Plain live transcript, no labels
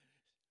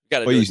Got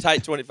to do a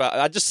tight 25.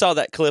 I just saw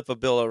that clip of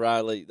Bill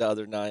O'Reilly the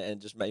other night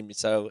and just made me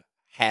so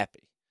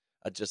happy.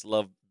 I just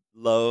love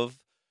Bill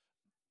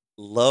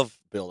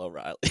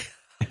O'Reilly.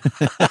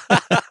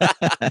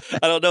 I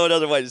don't know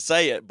another way to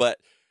say it, but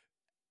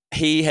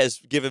he has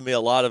given me a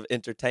lot of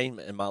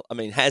entertainment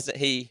hasn't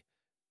he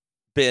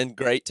been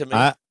great to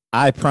me?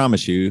 I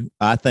promise you,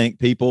 I think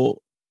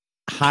people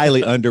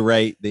highly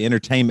underrate the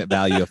entertainment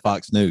value of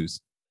Fox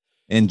News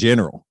in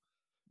general.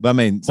 But I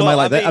mean, somebody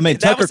like that. I mean,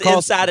 that Tucker was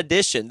Carlson. Inside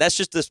Edition. That's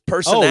just this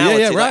personality. Oh,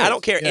 yeah, right. Like, I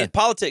don't care. Yeah.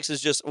 Politics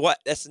is just what.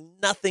 That's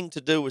nothing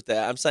to do with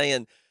that. I'm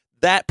saying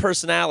that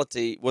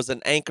personality was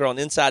an anchor on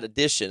Inside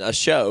Edition, a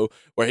show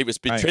where he was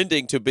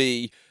pretending to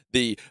be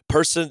the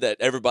person that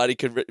everybody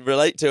could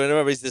relate to, and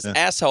everybody's this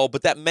asshole.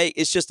 But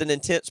it's just an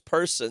intense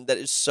person that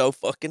is so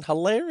fucking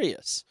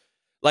hilarious.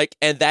 Like,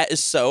 and that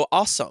is so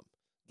awesome.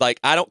 Like,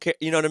 I don't care.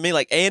 You know what I mean?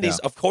 Like, Andy's,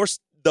 of course,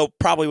 though,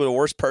 probably the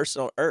worst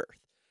person on earth.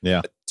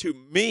 Yeah. But to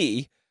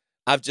me,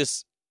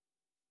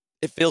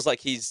 it feels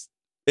like he's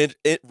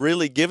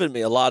really given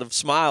me a lot of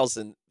smiles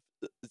and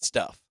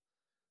stuff.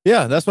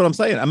 Yeah, that's what I'm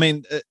saying. I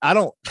mean,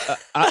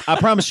 I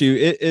promise you,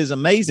 it is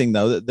amazing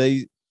though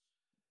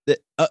that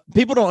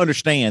people don't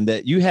understand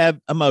that you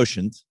have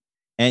emotions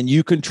and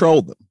you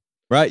control them,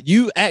 right?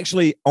 You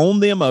actually own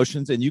the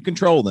emotions and you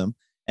control them.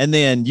 And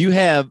then you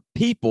have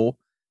people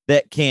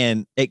that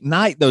can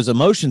ignite those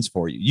emotions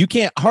for you. You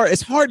can't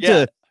it's hard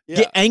to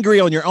get angry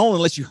on your own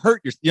unless you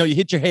you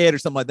hit your head or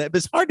something like that. But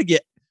it's hard to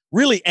get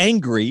really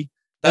angry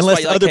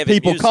unless other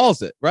people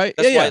cause it, right?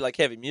 That's why I like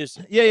heavy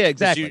music. Yeah,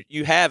 exactly.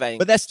 You have anger.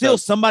 But that's still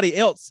somebody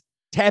else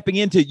tapping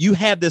into. You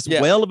have this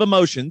well of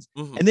emotions,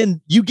 and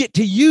then you get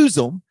to use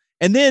them,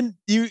 and then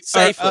you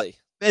safely,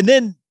 and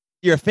then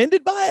you're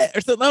offended by it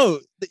or something.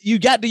 No, you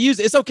got to use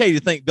it. It's okay to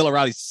think Bill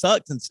O'Reilly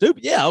sucks and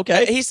stupid. Yeah,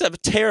 okay. He's a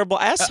terrible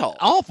asshole.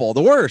 Awful,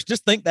 the worst.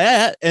 Just think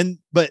that,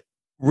 but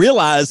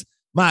realize,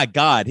 my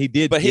God, he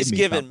did. But he's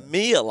given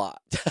me a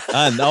lot.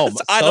 I know.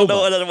 I don't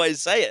know another way to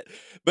say it.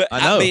 But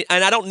I mean,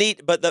 and I don't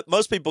need. But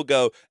most people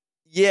go,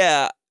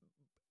 yeah,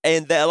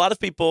 and a lot of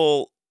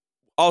people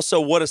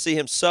also want to see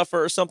him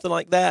suffer or something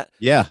like that.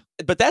 Yeah.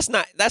 But that's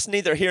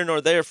neither here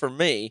nor there for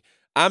me.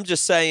 I'm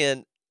just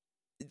saying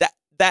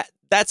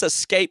that's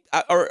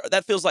or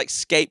that feels like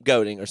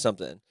scapegoating or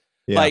something.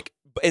 Yeah. Like,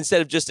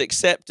 instead of just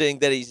accepting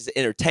that he's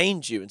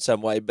entertained you in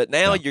some way, but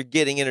now you're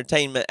getting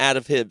entertainment out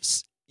of him.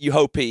 You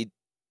hope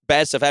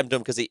bad stuff happened to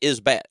him because he is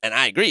bad, and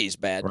I agree he's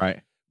bad.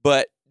 Right.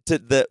 But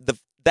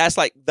that's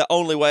like the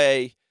only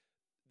way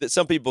that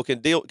some people can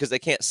deal, because they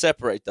can't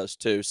separate those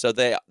two. So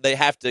they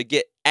have to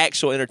get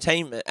actual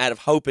entertainment out of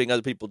hoping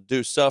other people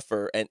do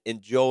suffer and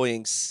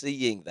enjoying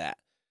seeing that.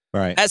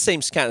 Right. That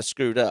seems kind of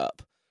screwed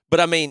up. But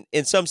I mean,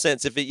 in some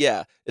sense,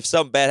 if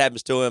something bad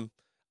happens to him,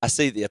 I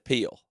see the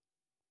appeal.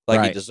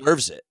 Like, he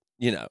deserves it.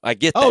 I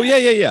get that. Oh,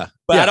 yeah.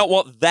 But I don't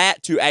want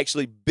that to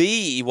actually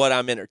be what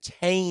I'm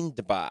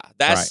entertained by.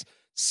 That's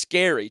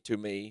scary to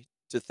me,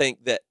 to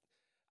think that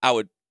I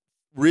would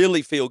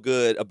really feel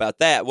good about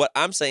that. What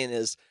I'm saying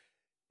is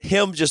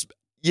him just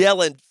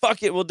yelling,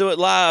 fuck it, we'll do it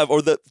live,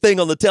 or the thing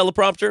on the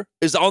teleprompter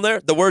is on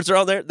there, the words are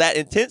on there, that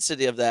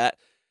intensity of that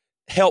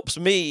helps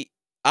me.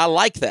 I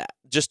like that.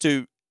 Just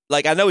to,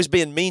 like, I know he's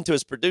being mean to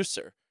his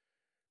producer.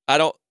 I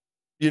don't,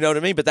 you know what I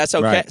mean? But that's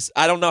okay. Right.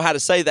 I don't know how to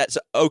say that's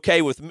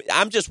okay with me.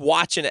 I'm just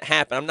watching it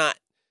happen. I'm not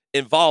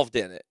involved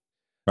in it.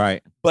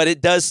 Right. But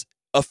it does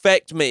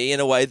affect me in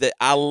a way that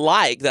I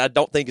like, that I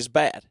don't think is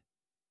bad.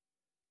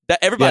 That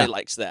everybody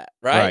likes that,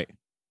 right?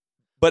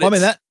 But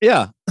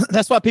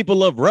that's why people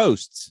love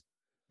roasts,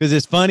 because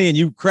it's funny and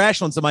you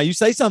crash on somebody. You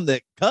say something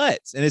that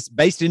cuts and it's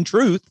based in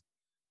truth,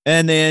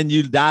 and then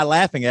you die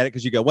laughing at it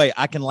because you go, "Wait,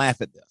 I can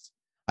laugh at this.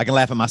 I can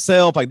laugh at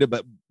myself. I can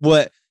do,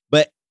 but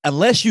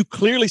unless you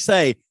clearly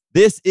say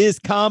this is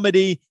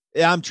comedy,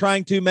 I'm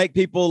trying to make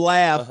people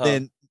laugh,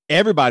 then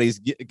everybody's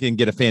can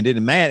get offended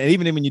and mad. And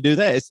even when you do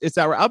that, it's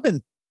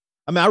outright.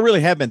 I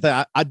really have been.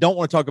 I don't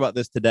want to talk about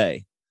this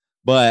today,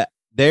 but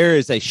there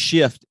is a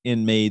shift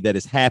in me that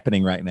is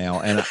happening right now,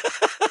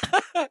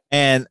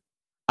 and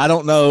I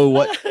don't know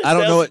what I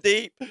don't know what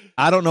deep.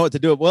 I don't know what to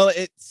do. Well,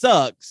 it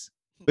sucks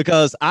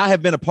because I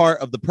have been a part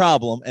of the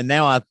problem, and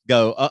now I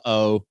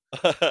go,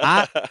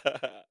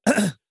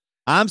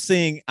 I'm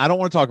seeing. I don't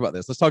want to talk about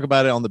this. Let's talk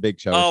about it on the big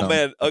show. Oh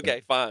man,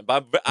 okay, fine.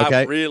 But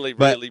I really,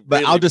 but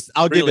I'll give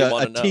really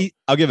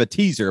I'll give a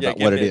teaser about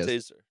what it is.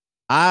 Teaser.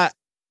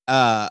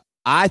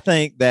 I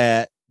think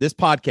that this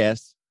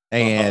podcast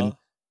and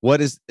what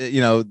is,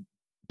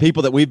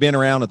 people that we've been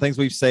around and things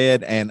we've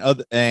said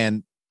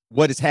and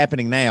what is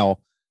happening now,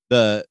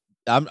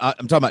 I'm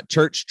talking about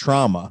church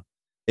trauma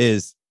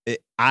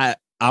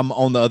I'm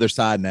on the other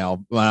side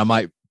now. I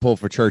might pull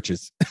for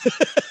churches.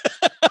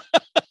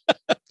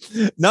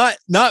 not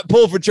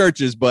pull for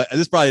churches, but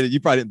you probably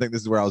didn't think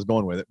this is where I was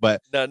going with it.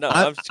 But no,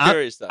 I'm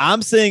curious though.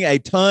 I'm seeing a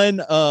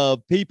ton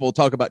of people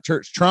talk about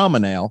church trauma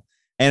now,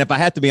 and if I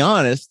have to be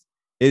honest,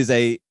 it's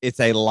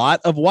a lot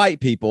of white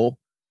people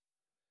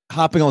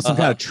hopping on some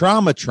kind of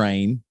trauma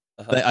train,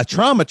 a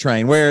trauma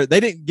train where they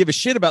didn't give a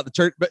shit about the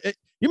church. But you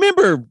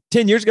remember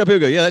 10 years ago, people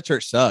go, "Yeah, that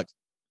church sucks."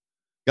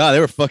 God, they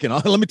were fucking.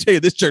 Let me tell you,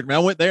 this church, man, I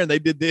went there and they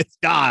did this.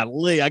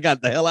 Golly, I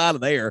got the hell out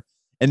of there.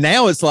 And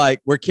now it's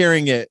like we're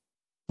carrying it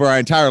for our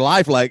entire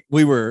life, like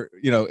we were,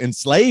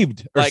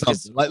 enslaved or like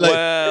something.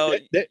 Well,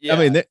 yeah. I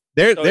mean,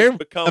 they're.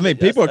 I mean,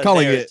 people are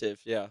calling narrative,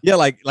 it. Yeah,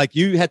 like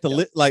you have to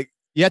live, like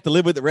you have to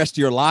live with the rest of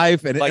your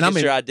life, and like and I it's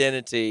mean, your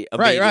identity,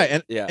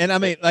 right, and I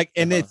mean, like,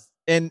 and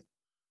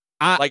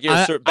I like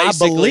you're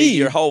basically I believe,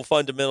 your whole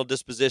fundamental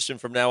disposition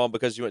from now on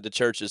because you went to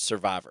church is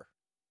survivor.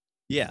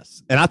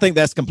 Yes, and I think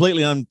that's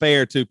completely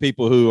unfair to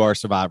people who are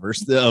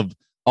survivors of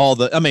all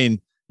the. I mean,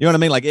 you know what I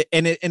mean? Like,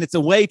 and it's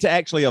a way to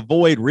actually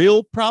avoid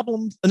real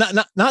problems. Not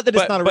that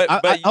it's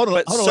not. Hold on.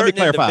 Let me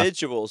clarify.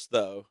 Individuals,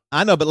 though,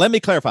 I know, but let me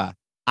clarify.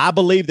 I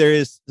believe there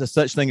is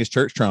such thing as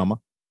church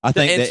trauma. I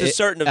think and that to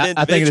certain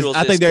individuals.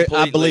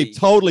 I believe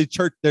totally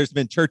church. There's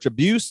been church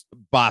abuse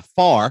by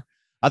far.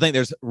 I think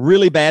there's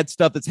really bad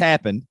stuff that's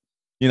happened.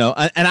 And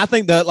I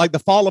think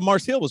the fall of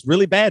Mars Hill was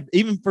really bad,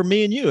 even for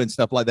me and you and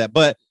stuff like that.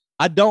 But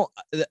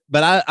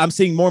I'm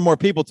seeing more and more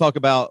people talk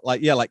about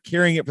like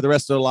carrying it for the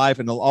rest of their life,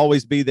 and they'll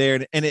always be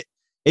there. And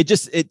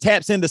it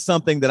taps into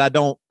something that I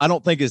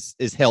don't think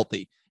is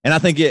healthy. And I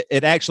think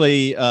it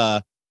actually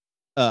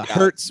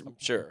hurts. I'm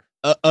sure.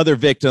 Other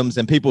victims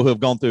and people who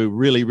have gone through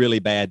really, really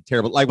bad,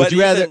 terrible. Like, would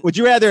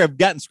you rather have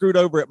gotten screwed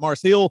over at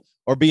Mars Hill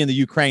or be in the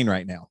Ukraine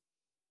right now?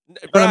 You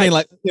know what I mean?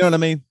 Like, you know what I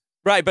mean?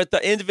 Right. But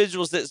the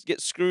individuals that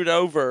get screwed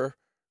over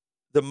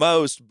the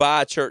most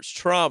by church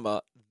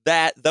trauma,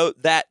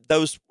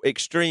 those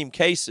extreme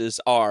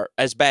cases are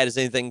as bad as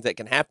anything that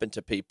can happen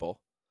to people.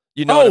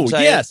 You know what I'm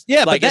saying? Yes.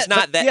 Yeah. Like, but it's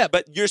not that, yeah.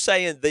 But you're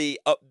saying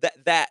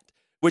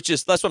which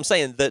is, that's what I'm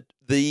saying, that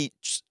the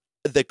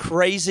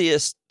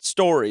craziest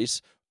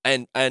stories.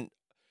 And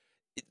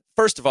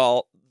first of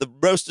all, the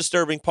most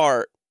disturbing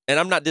part, and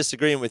I'm not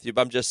disagreeing with you,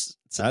 but I'm just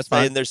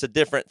saying there's a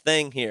different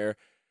thing here.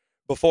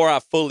 Before I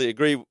fully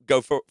agree,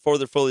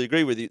 further fully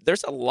agree with you,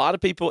 there's a lot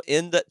of people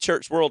in the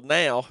church world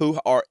now who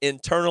are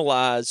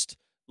internalized,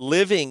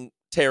 living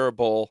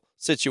terrible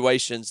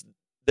situations.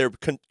 They're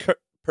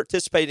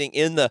participating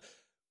in the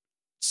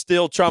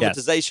still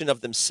traumatization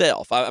of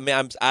themselves.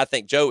 I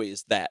think Joey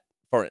is that,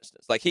 for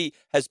instance. Like, he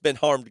has been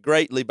harmed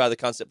greatly by the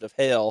concept of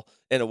hell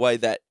in a way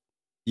that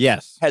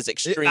has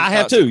extreme. I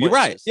have too. You're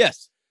right.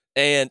 Yes,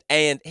 and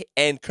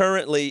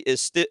currently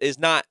is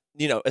not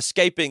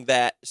escaping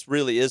that.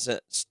 Really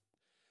isn't,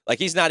 like,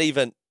 he's not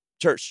even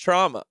church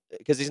trauma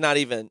because he's not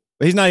even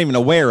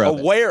aware of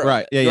it.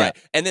 Right. Yeah. Right.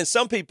 And then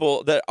some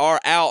people that are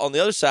out on the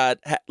other side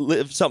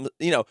live some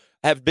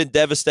have been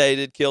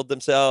devastated, killed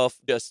themselves,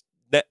 just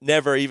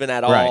never even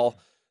at all.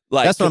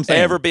 Like, that's what I'm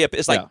saying. Ever be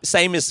it's like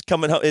same as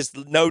coming home. It's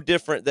no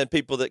different than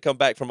people that come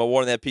back from a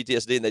war and they have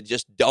PTSD and they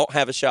just don't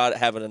have a shot at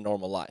having a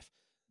normal life.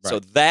 Right. So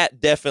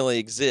that definitely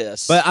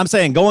exists. But I'm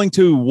saying going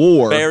to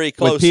war very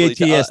closely with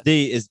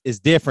PTSD is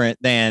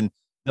different than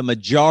the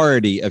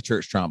majority of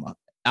church trauma.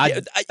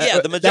 The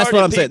majority. That's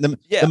what I'm saying.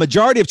 The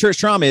majority of church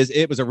trauma is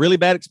it was a really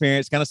bad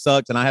experience, kind of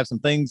sucks, and I have some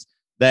things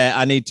that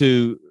I need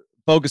to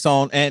focus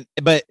on.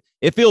 But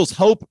it feels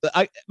hope.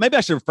 Maybe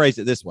I should have phrased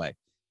it this way.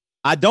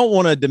 I don't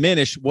want to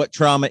diminish what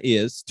trauma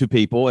is to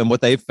people and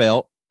what they've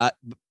felt.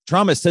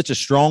 Trauma is such a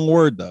strong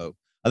word, though.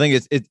 I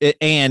think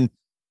and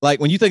like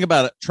when you think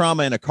about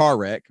trauma in a car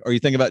wreck, or you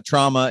think about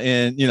trauma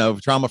in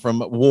trauma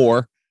from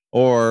war,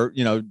 or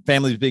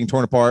families being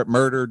torn apart,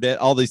 murder, death,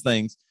 all these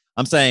things.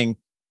 I'm saying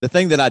the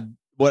thing that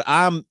what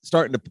I'm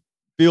starting to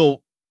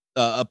feel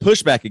a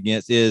pushback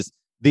against is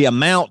the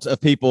amount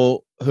of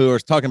people who are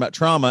talking about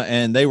trauma,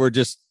 and they were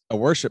just a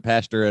worship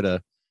pastor at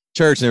a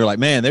church, and they were like,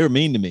 man, they were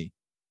mean to me.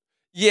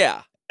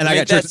 Yeah. And I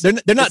got church.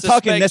 They're not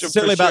talking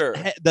necessarily about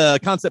the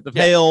concept of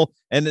hell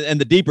and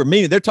the deeper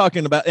meaning. They're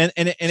talking about and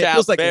it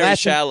feels like very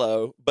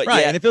shallow, but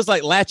right. And it feels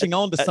like latching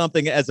on to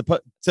something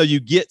so you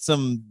get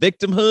some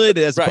victimhood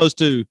as opposed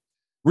to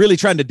really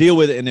trying to deal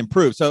with it and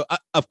improve. So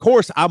of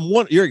course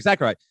you're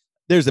exactly right.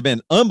 There's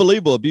been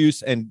unbelievable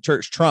abuse and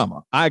church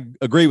trauma. I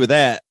agree with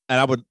that,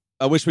 and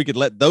I wish we could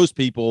let those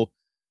people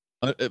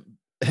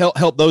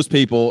help those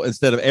people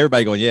instead of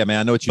everybody going, yeah,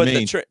 man, I know what you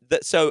mean.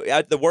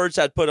 The words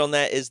I'd put on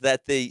that is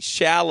that the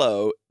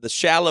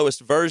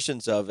shallowest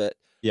versions of it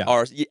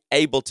are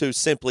able to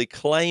simply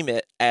claim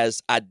it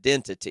as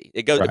identity.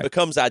 It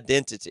becomes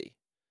identity.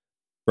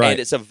 Right.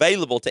 And it's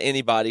available to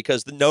anybody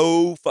because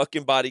no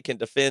fucking body can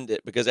defend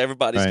it because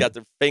everybody's got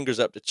their fingers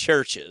up to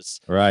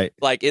churches. Right.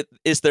 Like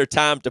it's their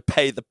time to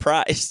pay the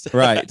price.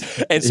 Right.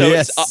 And so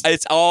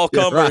it's all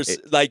comers.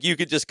 Right. Like you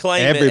could just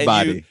claim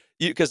everybody. it. And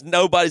because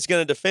nobody's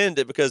going to defend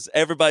it because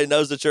everybody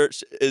knows the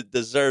church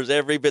deserves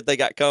every bit they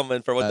got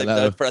coming for what they've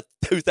done for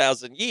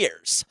 2,000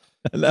 years.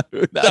 So,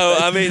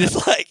 I mean,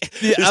 it's like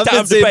it's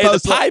time to pay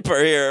the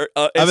piper here.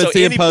 And so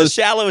the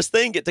shallowest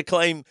thing get to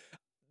claim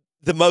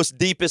the most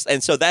deepest.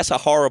 And so that's a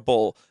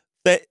horrible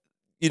thing.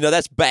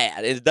 That's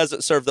bad. And it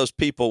doesn't serve those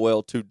people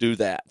well to do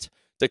that,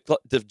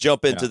 to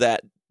jump into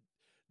that.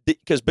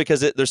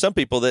 Because there's some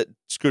people that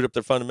screwed up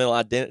their fundamental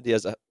identity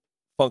as a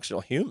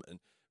functional human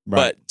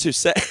Right. But to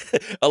say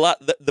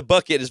the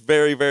bucket is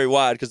very, very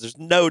wide because there's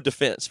no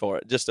defense for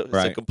it. Just it's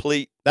a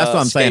complete. That's what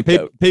I'm saying.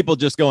 Scapegoat. People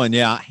just going,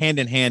 yeah, hand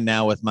in hand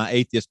now with my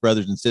atheist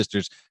brothers and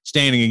sisters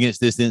standing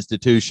against this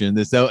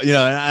institution. So, and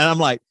I'm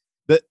like,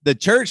 the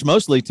church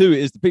mostly too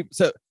is the people.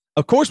 So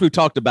of course we've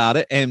talked about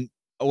it,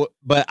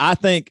 but I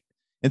think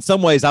in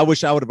some ways I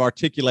wish I would have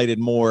articulated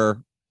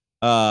more,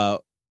 or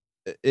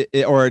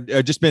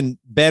just been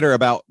better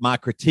about my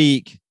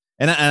critique.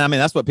 And I mean,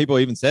 that's what people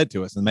even said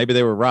to us, and maybe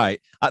they were right.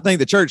 I think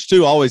the church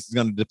too always is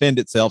going to defend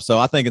itself. So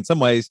I think in some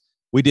ways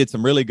we did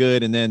some really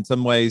good. And then in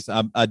some ways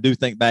I do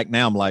think back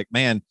now, I'm like,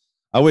 man,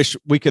 I wish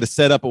we could have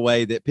set up a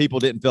way that people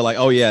didn't feel like,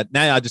 oh yeah,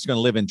 now I'm just going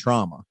to live in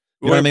trauma.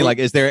 You know what I mean? Like,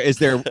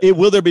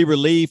 will there be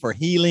relief or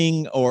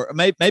healing, or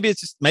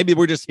maybe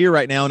we're just here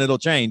right now and it'll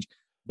change.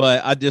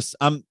 But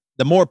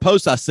the more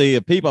posts I see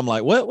of people, I'm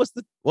like, what was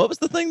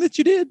the thing that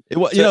you did?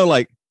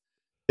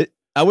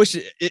 I wish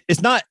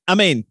it's not, I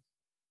mean,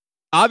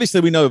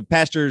 obviously we know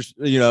pastors,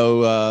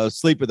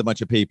 sleep with a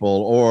bunch of people,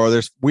 or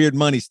there's weird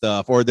money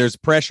stuff, or there's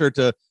pressure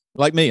to,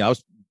 like me, I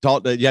was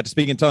taught that you have to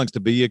speak in tongues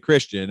to be a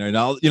Christian, and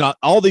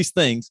all these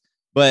things.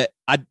 But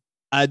I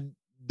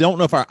don't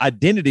know if our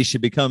identity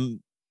should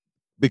become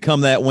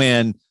that,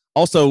 when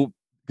also,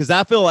 because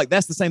I feel like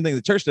that's the same thing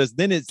the church does.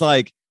 Then it's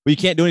like, well, you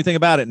can't do anything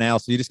about it now,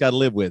 so you just got to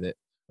live with it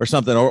or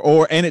something,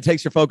 and it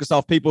takes your focus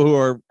off people who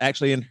are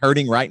actually in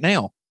hurting right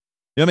now.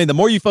 You know what I mean? The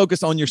more you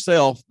focus on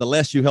yourself, the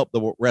less you help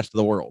the rest of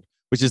the world,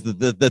 which is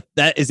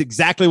that is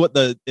exactly what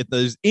if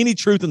there's any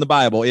truth in the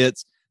Bible,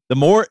 it's the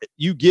more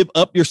you give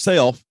up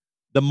yourself,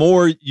 the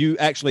more you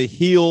actually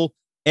heal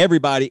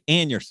everybody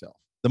and yourself.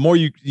 The more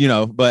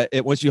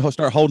once you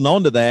start holding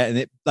on to that, and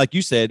it, like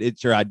you said,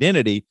 it's your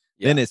identity,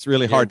 then it's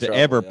really hard to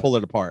ever pull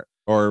it apart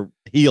or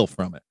heal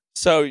from it.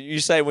 So you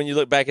say when you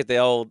look back at the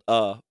old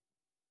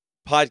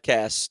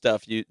podcast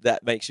stuff,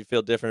 that makes you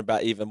feel different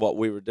about even what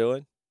we were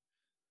doing?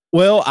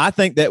 Well, I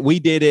think that we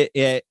did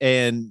it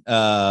and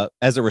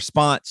as a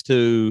response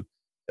to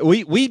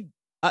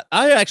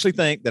I actually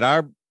think that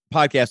our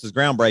podcast is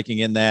groundbreaking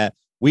in that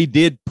we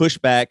did push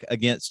back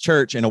against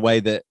church in a way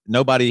that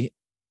nobody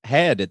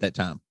had at that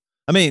time.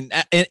 I mean,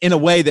 in a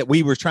way that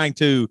we were trying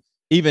to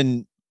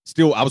even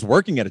still, I was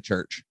working at a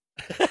church.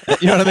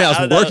 You know what I mean?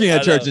 I was working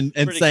at a church and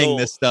saying cool.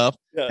 This stuff.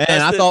 Yeah,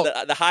 and I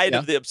thought the height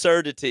of the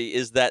absurdity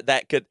is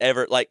that could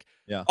ever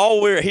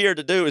all we're here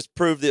to do is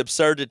prove the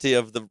absurdity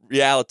of the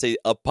reality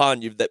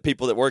upon you, that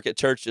people that work at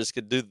churches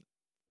could do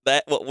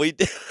that, what we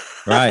did.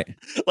 Right.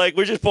 Like,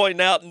 we're just pointing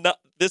out,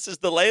 this is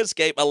the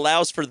landscape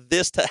allows for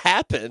this to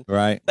happen.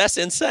 Right. That's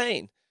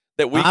insane.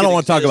 I don't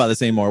want to talk about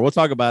this anymore. We'll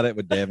talk about it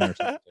with Devin or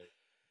something.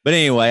 But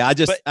anyway, I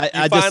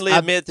finally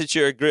admit that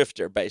you're a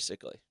grifter,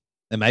 basically.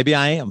 And maybe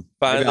I am.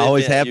 Maybe I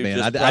always have been.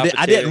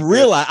 I didn't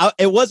realize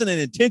it wasn't an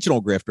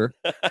intentional grifter.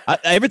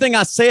 Everything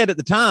I said at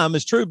the time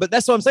is true, but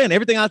that's what I'm saying.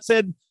 Everything I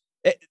said,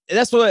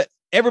 that's what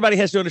everybody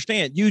has to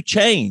understand. You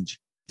change.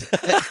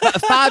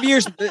 5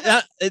 years.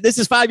 This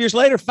is 5 years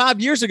later. 5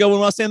 years ago, when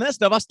I was saying that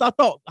stuff, I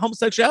thought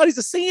homosexuality is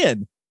a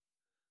sin.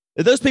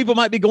 Those people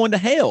might be going to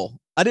hell.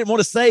 I didn't want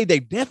to say they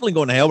definitely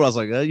going to hell, but I was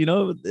like,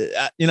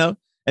 and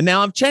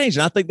now I've changed.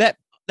 And I think that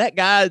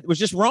guy was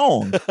just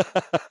wrong.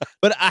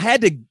 But I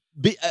had to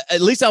be,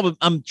 at least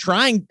I'm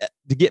trying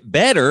to get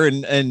better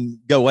and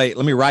go, wait,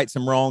 let me right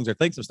some wrongs or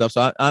think some stuff.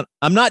 So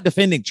I'm not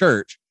defending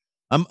church.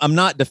 I'm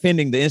not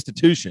defending the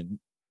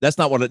institution. That's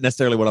not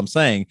necessarily what I'm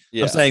saying.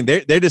 Yeah. I'm saying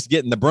they're just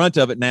getting the brunt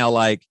of it now.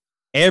 Like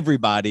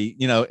everybody,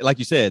 like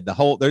you said,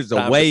 there's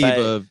a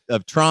wave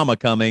of trauma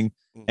coming,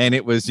 and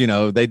it was,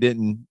 they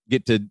didn't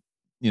get to,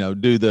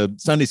 do the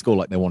Sunday school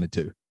like they wanted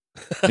to.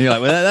 And you're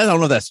like, well, I don't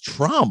know if that's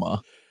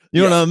trauma.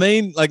 You know what I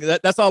mean? Like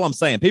that's all I'm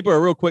saying. People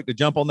are real quick to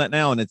jump on that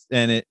now,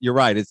 and you're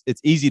right.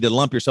 It's easy to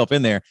lump yourself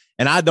in there.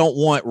 And I don't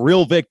want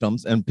real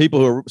victims and people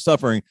who are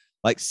suffering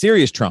like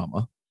serious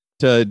trauma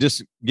to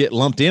just get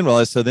lumped in with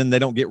us, so then they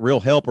don't get real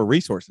help or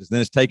resources.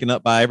 Then it's taken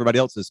up by everybody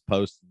else's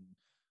post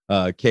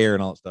care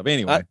and all that stuff.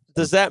 Anyway,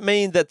 does that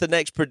mean that the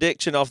next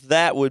prediction off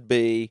that would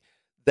be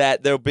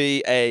that there'll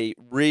be a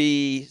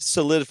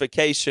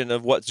re-solidification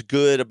of what's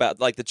good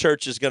about, like, the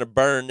church is going to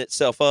burn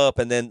itself up,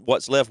 and then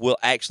what's left will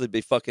actually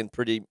be fucking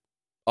pretty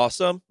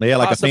awesome? Yeah,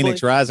 like possibly a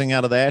phoenix rising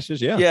out of the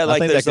ashes. Yeah, yeah,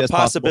 like there's a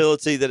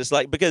possibility that it's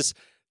like, because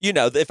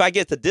if I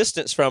get the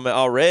distance from it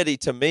already,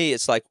 to me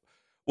it's like,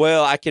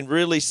 well, I can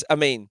really,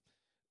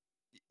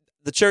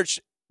 the church,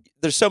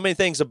 there's so many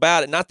things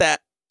about it, not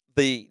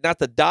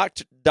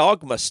the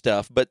dogma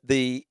stuff, but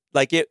the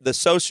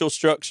social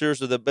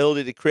structures, or the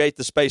ability to create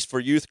the space for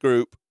youth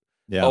group,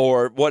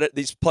 or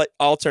these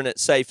alternate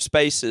safe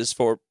spaces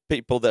for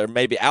people that are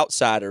maybe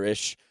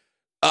outsider-ish.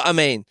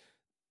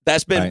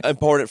 That's been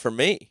important for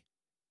me.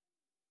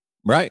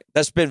 Right.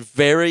 That's been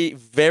very,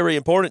 very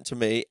important to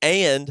me.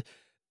 And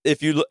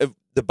if you look at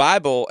the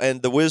Bible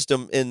and the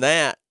wisdom in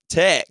that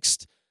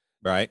text,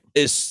 right,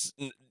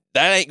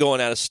 that ain't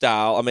going out of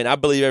style. I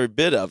believe every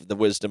bit of the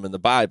wisdom in the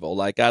Bible.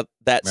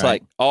 That's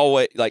like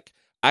always, like,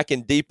 I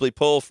can deeply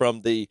pull from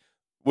the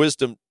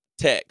wisdom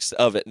text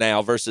of it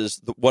now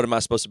versus what am I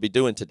supposed to be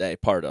doing today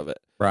part of it.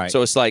 Right.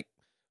 So it's like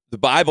the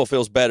Bible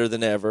feels better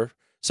than ever.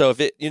 So if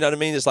it, you know what I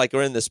mean, it's like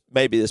we're in this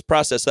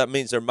process. That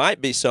means there might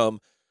be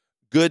some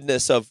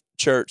goodness of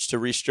church to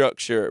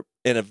restructure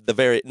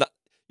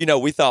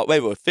we thought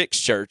maybe we'll fix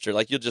church or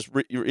like you'll just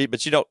but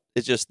you don't.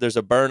 It's just there's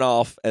a burn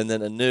off and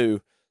then a new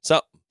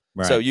something.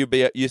 Right. So you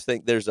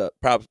think there's a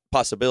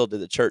possibility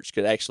that church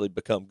could actually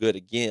become good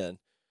again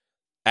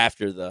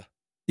after the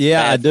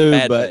I do,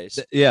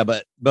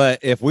 but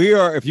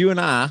if you and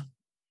I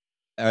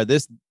are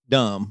this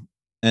dumb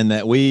and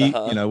that we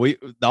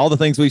all the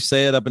things we've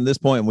said up in this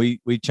point, we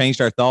changed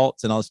our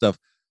thoughts and all this stuff.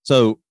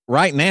 So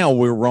right now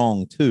we're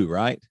wrong too,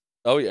 right?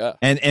 Oh yeah.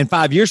 And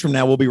 5 years from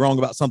now we'll be wrong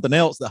about something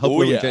else that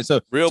hopefully we change.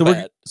 So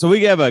bad. So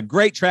we have a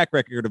great track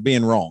record of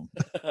being wrong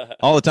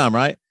all the time,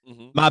 right?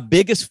 Mm-hmm. My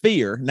biggest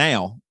fear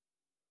now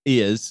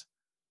is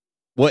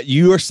what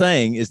you are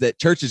saying is that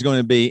church is going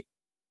to be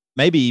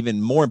maybe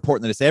even more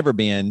important than it's ever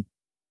been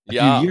a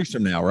few years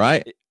from now,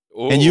 right?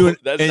 Ooh,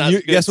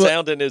 guess what?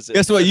 Sounding, is it?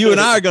 Guess what you and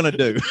I are going to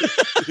do?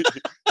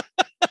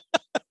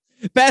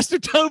 Pastor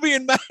Toby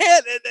and Matt.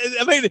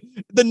 I mean,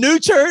 the new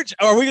church.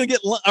 Are we going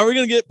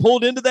to get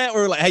pulled into that?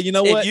 Or like, hey, you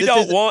know what? You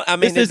don't want. I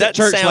mean, it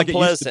doesn't sound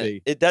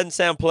pleasant. It doesn't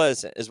sound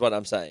pleasant, is what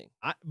I'm saying.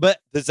 But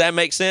does that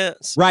make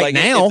sense? Right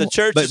now, if the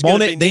church is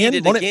going to be needed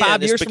again, again,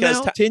 5 years from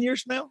now, 10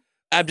 years from now.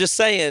 I'm just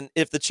saying,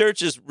 if the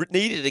church is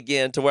needed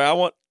again to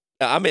where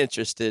I'm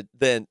interested,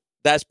 then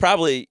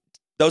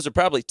those are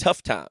probably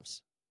tough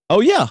times. Oh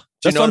yeah,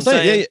 that's what I'm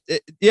saying. Yeah,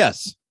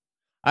 yes,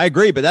 I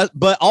agree.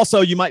 But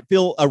also you might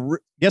feel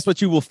guess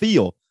what you will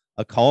feel?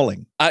 A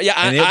calling. I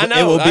know.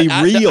 It will be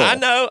real.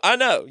 I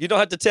know. You don't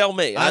have to tell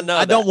me. I know.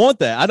 I don't want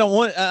that. I don't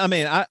want. I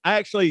mean, I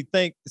actually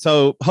think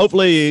so.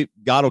 Hopefully,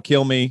 God will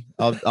kill me.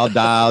 I'll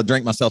die. I'll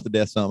drink myself to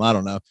death. Something. I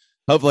don't know.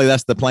 Hopefully,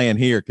 that's the plan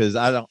here because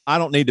I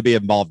don't need to be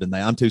involved in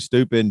that. I'm too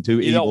stupid and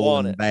too evil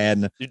and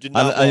bad. You do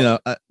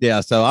not.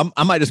 Yeah. So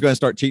I might just go and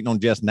start cheating on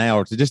Jess now,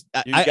 or to just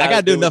I got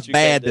to do enough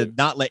bad to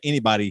not let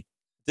anybody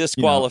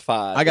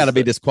disqualified. I got to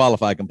be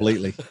disqualified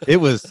completely.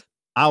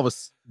 I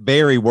was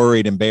very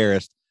worried,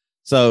 embarrassed.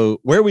 So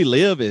where we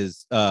live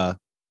is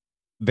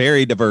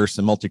very diverse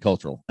and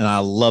multicultural, and I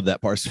love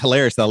that part. It's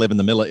hilarious that I live in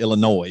the middle of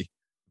Illinois,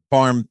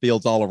 farm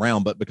fields all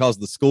around, but because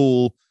the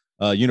school,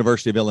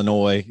 University of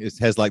Illinois,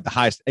 has like the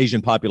highest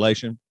Asian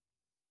population,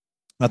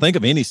 I think,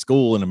 of any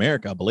school in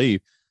America, I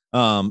believe.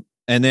 And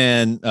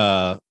then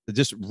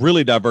just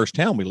really diverse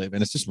town we live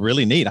in. It's just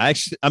really neat.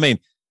 I mean,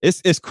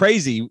 it's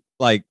crazy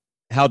like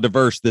how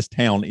diverse this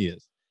town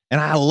is,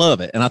 and I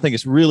love it, and I think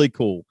it's really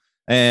cool.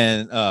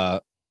 And I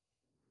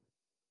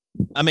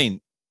mean,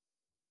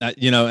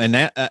 and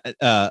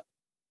that,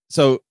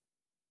 so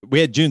we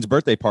had June's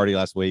birthday party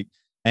last week,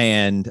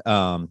 and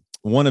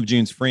one of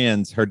June's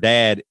friends, her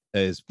dad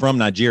is from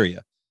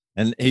Nigeria,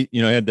 and he,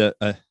 had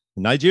the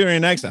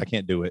Nigerian accent. I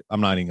can't do it.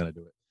 I'm not even going to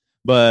do it.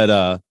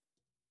 But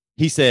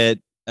he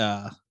said,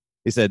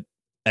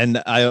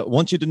 and I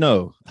want you to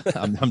know,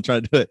 I'm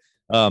trying to do it.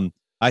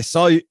 I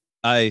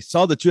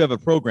saw that you have a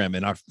program,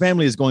 and our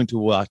family is going to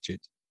watch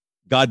it.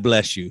 God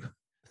bless you.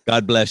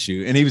 God bless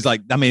you. And he was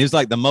like, he was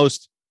like the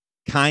most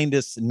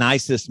kindest,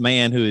 nicest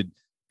man who had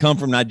come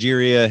from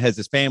Nigeria, has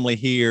his family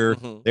here.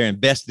 Mm-hmm. They're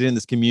invested in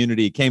this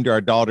community. He came to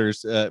our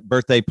daughter's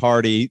birthday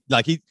party.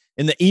 Like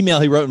in the email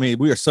he wrote me,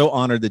 we are so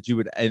honored that you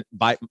would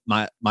invite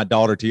my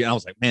daughter to you. And I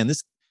was like, man,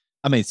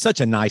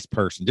 such a nice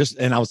person.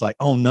 And I was like,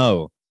 oh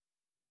no,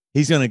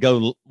 he's going to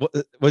go.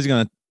 Was he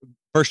going to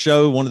first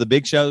show, one of the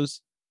big shows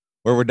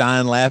where we're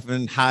dying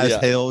laughing high as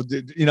hell,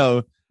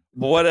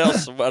 What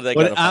else are they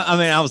going to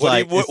find? I was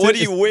like, what do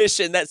you wish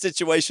in that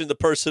situation the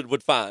person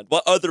would find?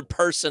 What other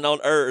person on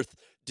earth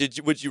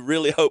would you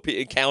really hope he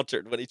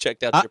encountered when he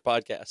checked out your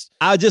podcast?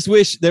 I just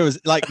wish there was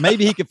like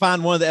maybe he could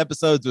find one of the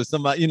episodes with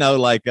somebody,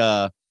 like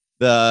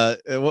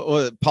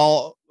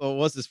Paul,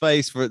 what's his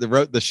face for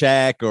wrote The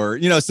Shack, or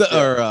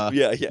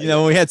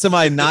when we had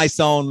somebody nice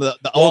on the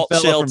old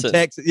fellow from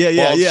Texas.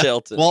 Walt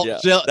Shelton.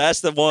 Shelton.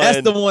 That's the one.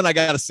 That's the one I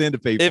got to send to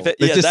people.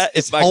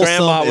 If my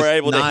grandma were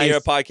able to hear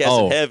a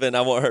podcast in heaven,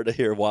 I want her to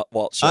hear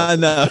Walt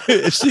Shelton. I know.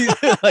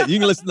 You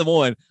can listen to the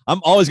one.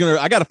 I'm always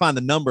I got to find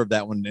the number of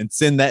that one and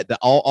send that to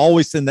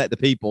always send that to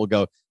people.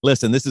 Go,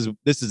 listen, this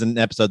is an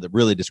episode that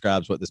really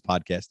describes what this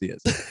podcast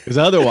is, because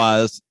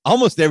otherwise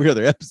almost every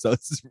other episode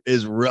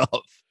is rough.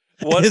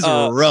 It's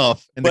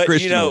rough in the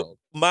Christian world.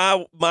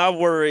 My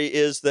worry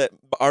is that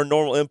our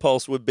normal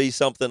impulse would be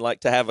something like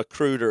to have a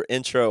cruder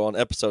intro on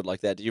episode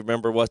like that. Do you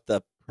remember what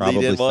the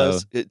lead-in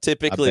was? So.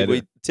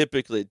 We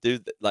typically do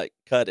like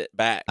cut it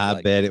back.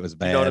 I bet it was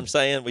bad. You know what I'm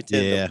saying? We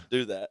tend to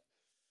do that.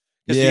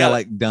 Yeah,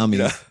 like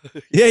dummies.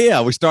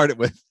 Yeah. We started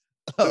with,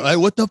 like,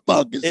 what the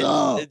fuck is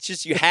up? It's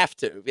just you have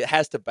to. It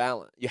has to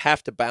balance. You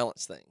have to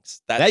balance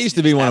things. That used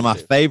to be one of my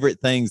favorite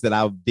things that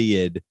I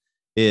did.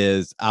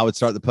 Is I would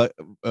start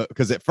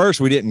because at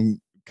first we didn't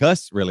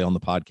cuss really on the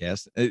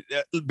podcast,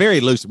 very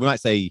loose. We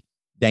might say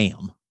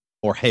damn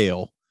or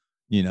hell,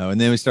 and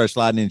then we started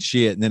sliding in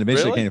shit, and then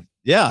eventually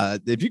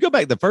if you go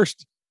back the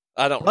first,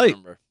 I don't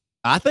remember.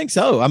 I think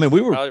so. I mean, we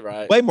were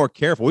right. way more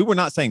careful. We were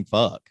not saying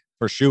fuck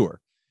for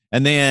sure,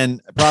 and then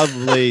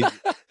probably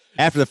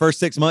after the first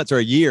 6 months or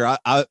a year,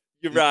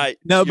 You're right.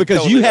 No, You're because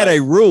totally you had right.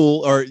 a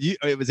rule, or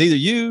it was either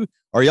you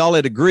or y'all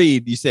had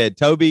agreed. You said,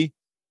 Toby,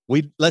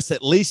 let's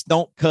at least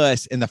don't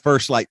cuss in the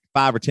first like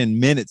 5 or 10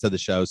 minutes of the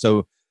show.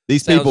 So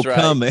these Sounds people right.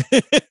 coming,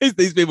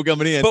 these people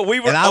coming in. But we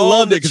were and I on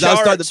loved the it because I was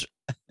starting charts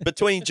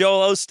between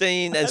Joel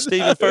Osteen and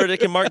Stephen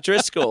Furtick and Mark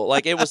Driscoll.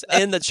 Like it was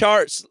in the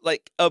charts,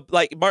 like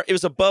Mark. It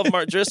was above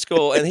Mark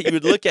Driscoll, and you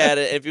would look at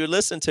it. If you would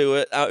listen to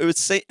it, it would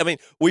see. I mean,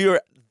 we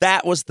were.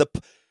 That was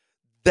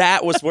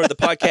where the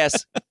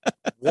podcast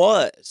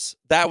was.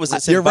 That was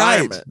its You're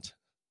right. environment.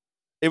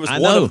 It was I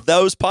one know. of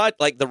those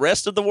like the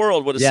rest of the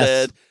world would have Yes.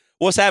 said,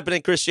 "What's happening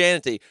in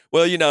Christianity?"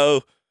 Well, Yeah.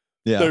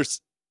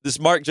 there's this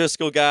Mark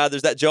Driscoll guy,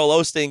 there's that Joel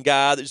Osteen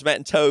guy, there's Matt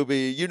and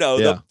Toby, Yeah.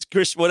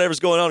 the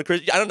whatever's going on.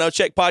 I don't know,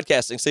 check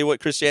podcasting, see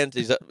what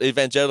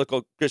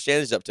evangelical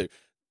Christianity's up to.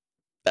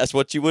 That's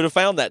what you would have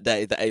found that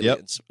day, the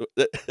aliens.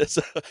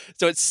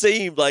 So it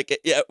seemed like,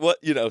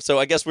 so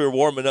I guess we were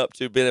warming up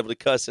to being able to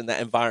cuss in that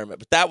environment.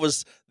 But that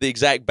was the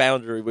exact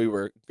boundary we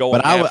were going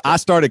But after. I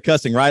started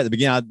cussing right at the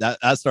beginning.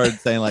 I started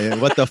saying like,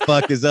 "What the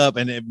fuck is up?"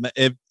 And it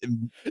it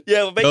made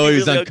No, me he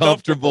was really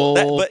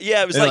uncomfortable. But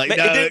yeah, it was And like, like,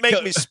 it no, didn't make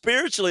co- me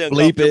spiritually bleep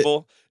it.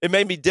 uncomfortable. It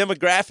made me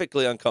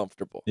demographically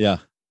uncomfortable. yeah.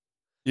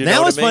 You know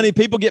Now what it's I mean? funny.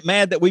 People get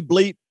mad that we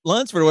bleep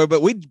Lunsford away,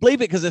 but we bleep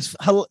it because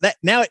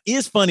now it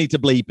is funny to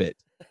bleep it.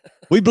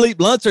 We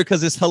bleep Lunsford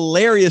because it's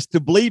hilarious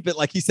to bleep it.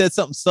 Like he said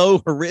something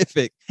so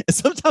horrific, and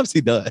sometimes he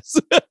does.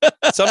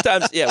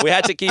 Sometimes, yeah, we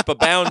had to keep a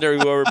boundary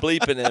where we're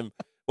bleeping him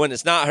when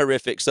it's not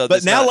horrific. So,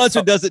 But now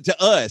Lunsford does it to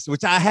us,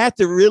 which I have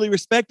to really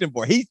respect him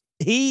for.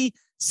 He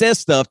says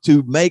stuff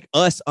to make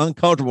us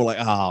uncomfortable. Like,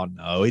 oh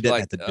no, he doesn't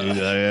have to do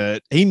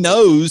that. He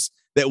knows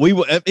that we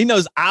will. He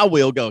knows I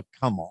will go.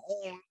 Come on.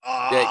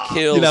 Yeah, it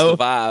kills the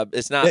vibe.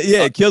 It's not.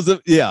 Yeah, it kills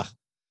it. Yeah.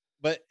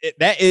 But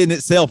that in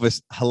itself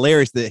is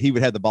hilarious that he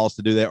would have the balls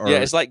to do that. Or yeah,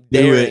 it's like do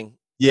it. daring.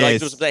 Yeah,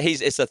 like,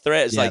 it's a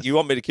threat. It's like, you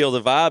want me to kill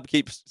the vibe?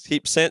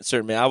 Keep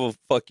censoring me. I will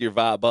fuck your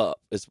vibe up.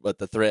 Is what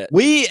the threat.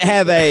 We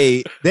have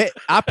I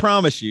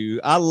promise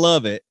you, I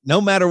love it. No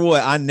matter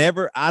what, I've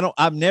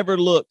never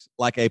looked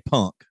like a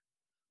punk.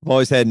 I've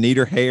always had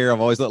neater hair.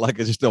 I've always looked like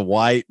just a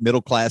white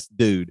middle class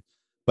dude.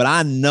 But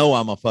I know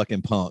I'm a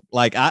fucking punk.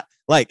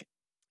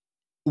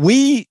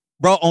 We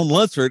brought on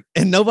Lunsford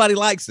and nobody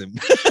likes him.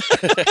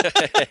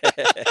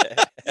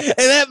 And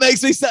that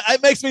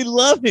makes me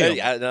love him.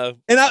 I know.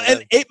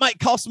 And it might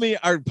cost me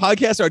our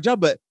podcast, our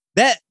job, but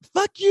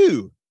fuck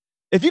you.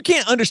 If you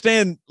can't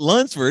understand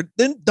Lunsford,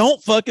 then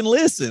don't fucking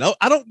listen.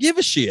 I don't give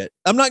a shit.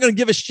 I'm not going to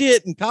give a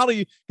shit and call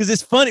you because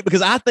it's funny,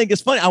 because I think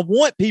it's funny. I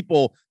want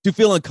people to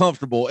feel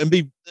uncomfortable and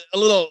be a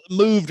little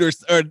moved or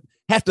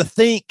have to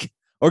think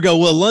or go,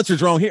 well,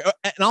 Lunsford's wrong here.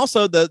 And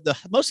also the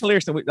most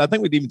hilarious thing I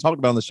think we'd even talked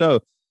about on the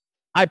show,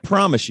 I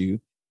promise you,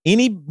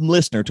 any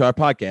listener to our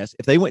podcast,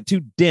 if they went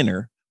to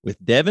dinner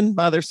with Devin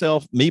by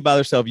themselves, me by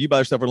themselves, you by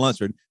yourself, or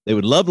Lunsford, they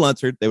would love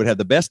Lunsford. They would have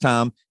the best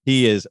time.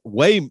 He is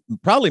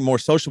probably more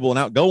sociable and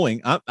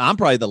outgoing. I'm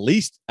probably the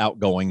least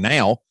outgoing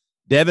now.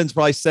 Devin's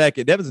probably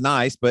second. Devin's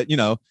nice, but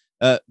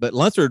but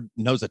Lunsford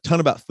knows a ton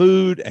about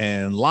food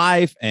and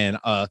life and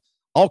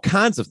all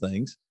kinds of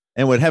things,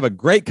 and would have a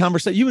great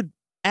conversation. You would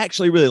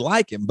actually really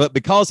like him, but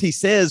because he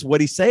says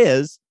what he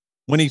says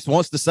when he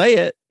wants to say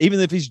it, even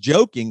if he's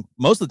joking,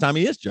 most of the time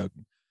he is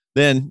joking,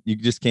 then you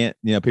just can't,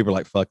 people are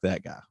like, fuck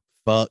that guy.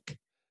 Fuck.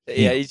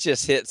 Yeah, he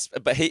just hits,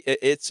 but he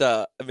just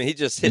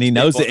hits. And he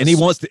knows it, and he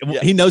wants to,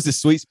 he knows his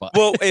sweet spot.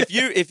 Well,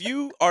 if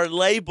you are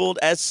labeled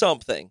as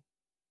something,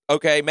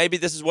 okay, maybe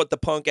this is what the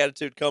punk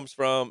attitude comes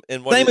from.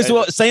 And same as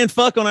what saying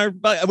fuck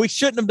on we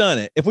shouldn't have done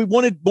it. If we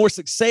wanted more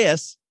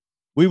success,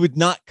 we would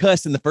not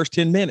cuss in the first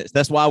 10 minutes.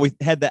 That's why we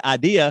had the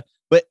idea,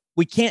 but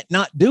we can't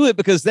not do it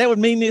because that would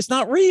mean it's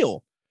not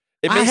real.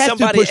 It means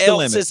somebody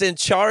else is in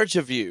charge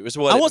of you, is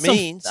what it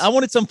means. I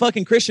wanted some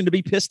fucking Christian to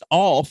be pissed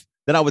off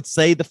that I would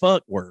say the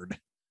fuck word.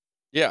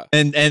 Yeah.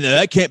 And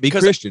that can't be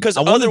Christian. Because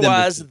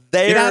otherwise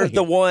they're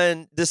the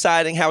one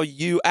deciding how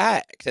you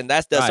act. And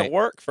that doesn't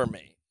work for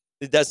me.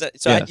 It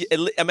doesn't. So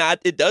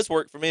it does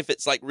work for me if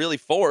it's like really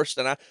forced,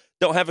 and I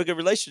don't have a good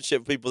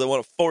relationship with people that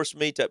want to force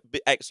me to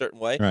act a certain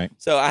way. Right.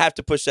 So I have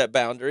to push that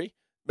boundary.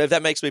 But if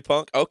that makes me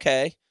punk,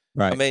 okay.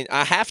 Right. I mean,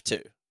 I have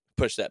to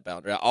push that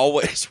boundary. I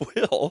always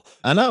will.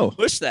 I know.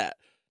 Push that.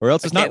 Or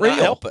else it's not real.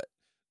 Help it.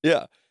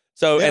 Yeah.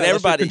 So and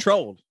everybody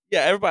controlled.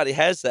 Yeah, everybody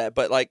has that.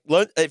 But like,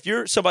 if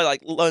you're somebody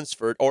like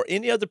Lunsford or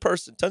any other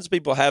person, tons of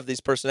people have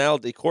these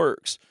personality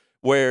quirks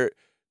where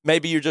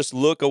maybe you just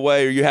look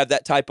away or you have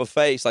that type of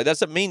face. Like, that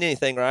doesn't mean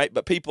anything, right?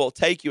 But people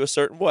take you a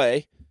certain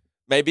way.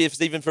 Maybe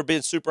it's even for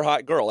being super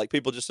hot girl. Like,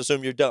 people just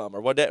assume you're dumb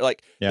or whatever.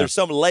 Like, there's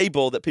some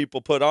label that people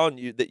put on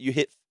you that you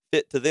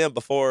fit to them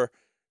before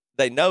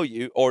they know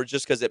you, or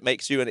just because it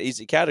makes you an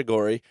easy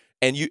category,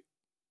 and you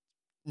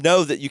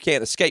know that you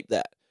can't escape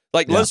that.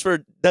 Like,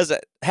 Lunsford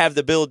doesn't have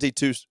the ability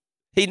to.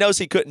 He knows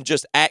he couldn't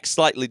just act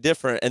slightly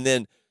different and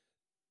then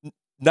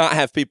not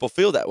have people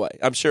feel that way.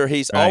 I'm sure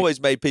he's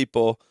always made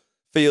people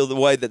feel the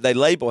way that they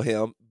label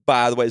him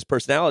by the way his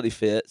personality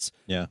fits.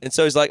 Yeah. And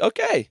so he's like,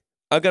 okay,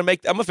 I'm gonna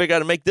figure out how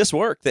to make this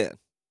work then.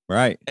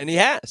 Right. And he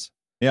has.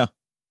 Yeah.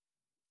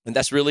 And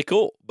that's really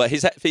cool. But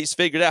he's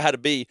figured out how to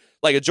be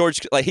like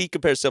he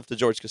compares himself to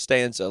George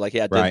Costanza, like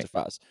he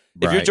identifies.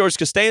 Right. If you're George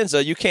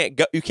Costanza, you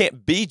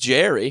can't be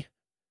Jerry.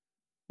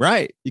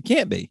 Right. You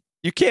can't be.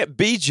 You can't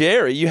be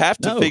Jerry. You have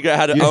to figure out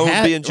how to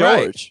own being George.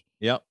 Right.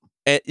 Yep.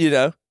 And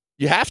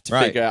you have to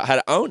figure out how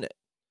to own it.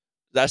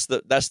 That's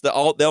the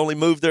only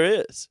move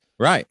there is.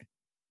 Right.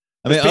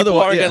 I mean, people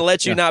aren't going to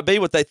let you not be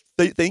what they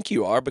think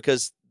you are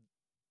because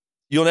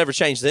you'll never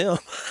change them.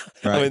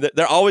 Right. I mean,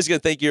 they're always going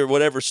to think you're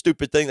whatever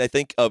stupid thing they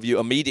think of you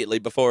immediately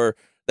before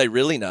they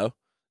really know.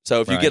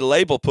 So if you get a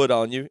label put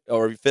on you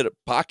or you fit a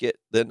pocket,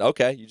 then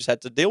okay, you just have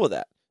to deal with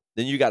that.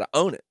 Then you got to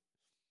own it.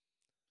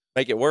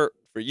 Make it work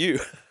for you.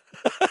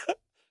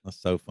 That's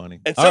so funny.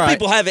 And some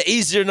people have it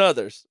easier than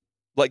others.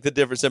 Like the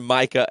difference in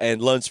Micah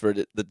and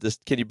Lunsford.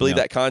 Can you believe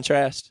that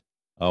contrast?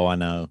 Oh, I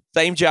know.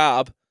 Same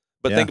job,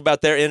 but think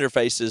about their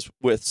interfaces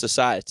with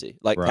society.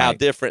 Like how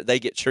different they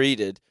get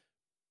treated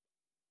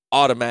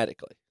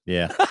automatically.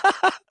 Yeah.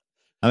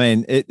 I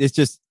mean, it's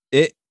just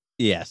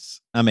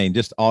yes. I mean,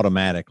 just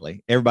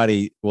automatically.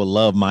 Everybody will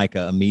love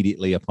Micah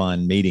immediately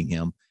upon meeting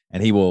him,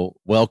 and he will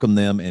welcome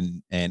them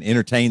and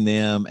entertain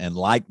them and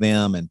like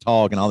them and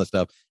talk and all that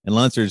stuff. And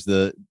Lunsford's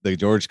the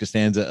George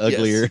Costanza,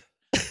 uglier,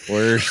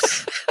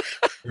 worse.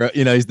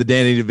 He's the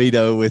Danny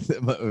DeVito with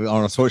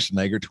Arnold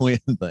Schwarzenegger twin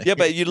thing. Yeah,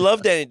 but you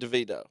love Danny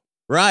DeVito.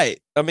 Right.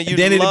 I mean, you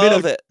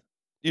love it.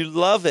 You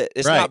love it.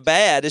 It's not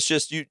bad. It's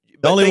just you.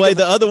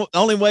 The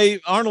only way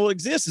Arnold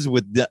exists is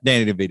with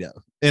Danny DeVito.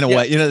 In a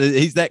way,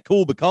 he's that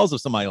cool because of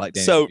somebody like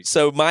Danny DeVito.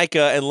 So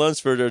Micah and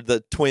Lunsford are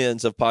the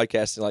twins of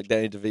podcasting, like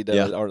Danny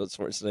DeVito and Arnold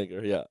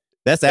Schwarzenegger. Yeah,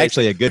 that's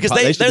actually a good.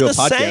 They should do a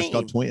podcast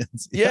called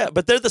Twins. Yeah,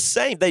 but they're the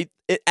same.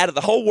 Out of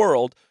the whole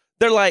world,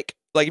 they're like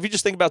if you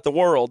just think about the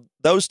world,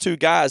 those two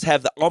guys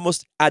have the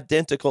almost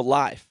identical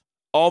life,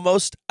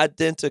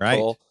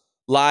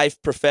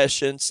 life,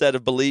 profession, set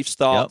of beliefs,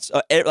 thoughts.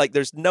 Yep. Like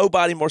there's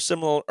nobody more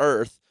similar on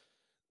earth.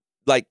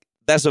 Like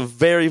that's a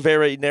very,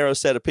 very narrow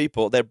set of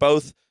people. They're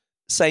both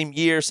same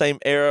year, same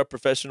era,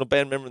 professional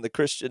band member in the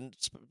Christian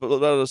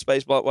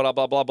space, blah, blah,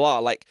 blah, blah, blah.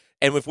 Like,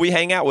 and if we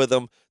hang out with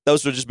them,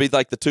 those would just be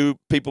like the two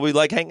people we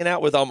like hanging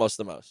out with almost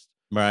the most.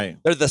 Right.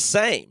 They're the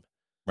same.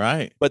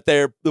 Right. But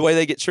the way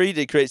they get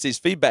treated creates these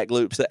feedback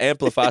loops that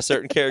amplify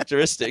certain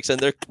characteristics, and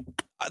they're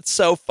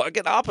so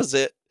fucking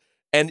opposite.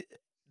 And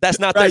that's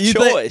not their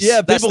choice.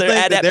 People their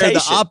think adaptation. That they're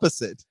the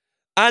opposite.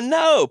 I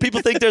know.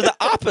 People think they're the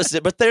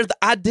opposite, but they're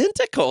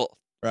identical.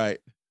 Right.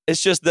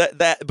 It's just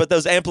but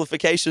those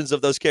amplifications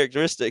of those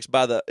characteristics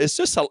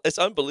it's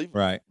unbelievable.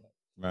 Right.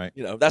 Right.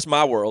 That's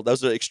my world.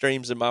 Those are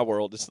extremes in my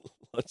world. It's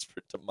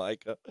Lunsford to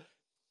Micah.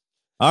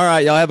 All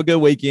right. Y'all have a good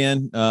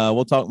weekend.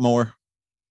 We'll talk more.